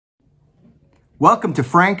Welcome to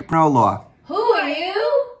Frank Bruno Law. Who are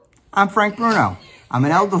you? I'm Frank Bruno. I'm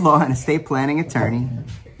an elder law and estate planning attorney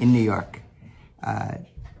in New York.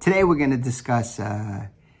 Today we're going to discuss a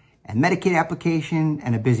Medicaid application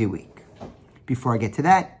and a busy week. Before I get to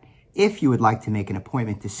that, if you would like to make an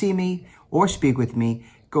appointment to see me or speak with me,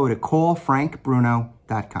 go to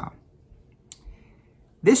callfrankbruno.com.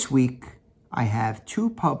 This week, I have 2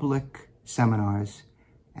 public seminars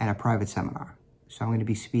and a private seminar. So I'm going to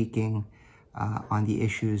be speaking on the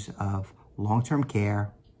issues of long-term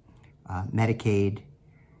care, Medicaid,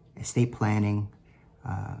 estate planning,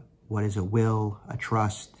 what is a will, a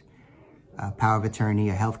trust, a power of attorney,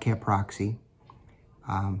 a healthcare proxy.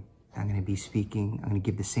 I'm going to be speaking, I'm going to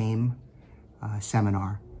give the same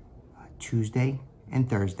seminar Tuesday and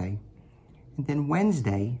Thursday. And then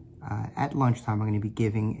Wednesday at lunchtime, I'm going to be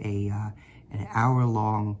giving an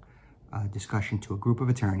hour-long discussion to a group of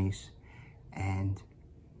attorneys, and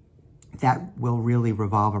that will really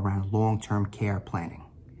revolve around long-term care planning.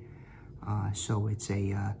 So it's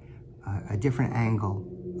a different angle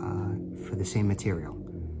for the same material,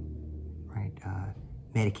 right?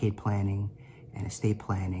 Medicaid planning and estate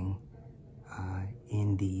planning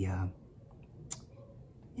in the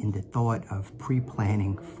thought of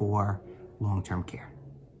pre-planning for long-term care.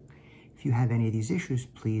 If you have any of these issues,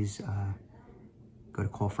 please go to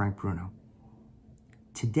Call Frank Bruno.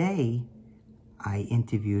 Today, I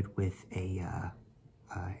interviewed with an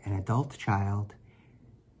adult child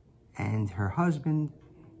and her husband,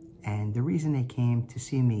 and the reason they came to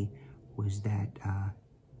see me was that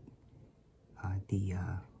the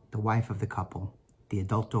wife of the couple, the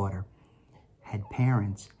adult daughter, has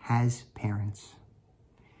parents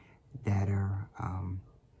that are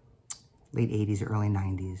late 80s, early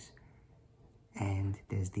 90s, and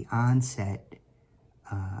there's the onset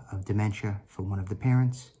of dementia for one of the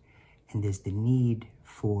parents, and there's the need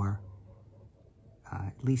for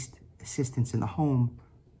at least assistance in the home.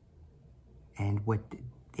 And what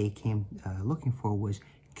they came looking for was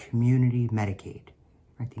community Medicaid,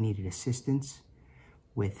 right? They needed assistance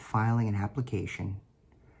with filing an application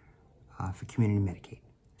for community Medicaid.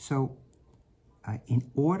 So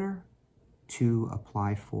in order to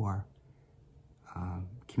apply for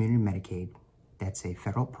community Medicaid, that's a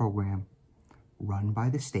federal program run by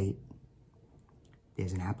the state.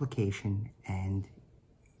 There's an application, and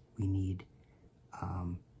we need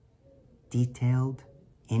detailed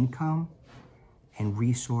income and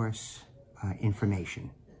resource information,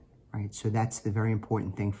 right? So that's the very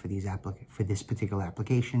important thing for this particular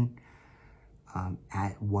application.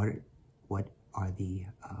 What are the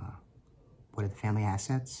family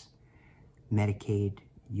assets? Medicaid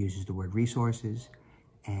uses the word resources,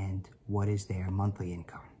 and what is their monthly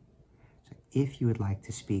income? So if you would like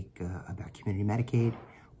to speak about community Medicaid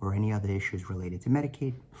or any other issues related to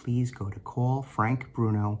Medicaid, please go to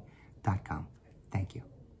callfrankbruno.com. Thank you.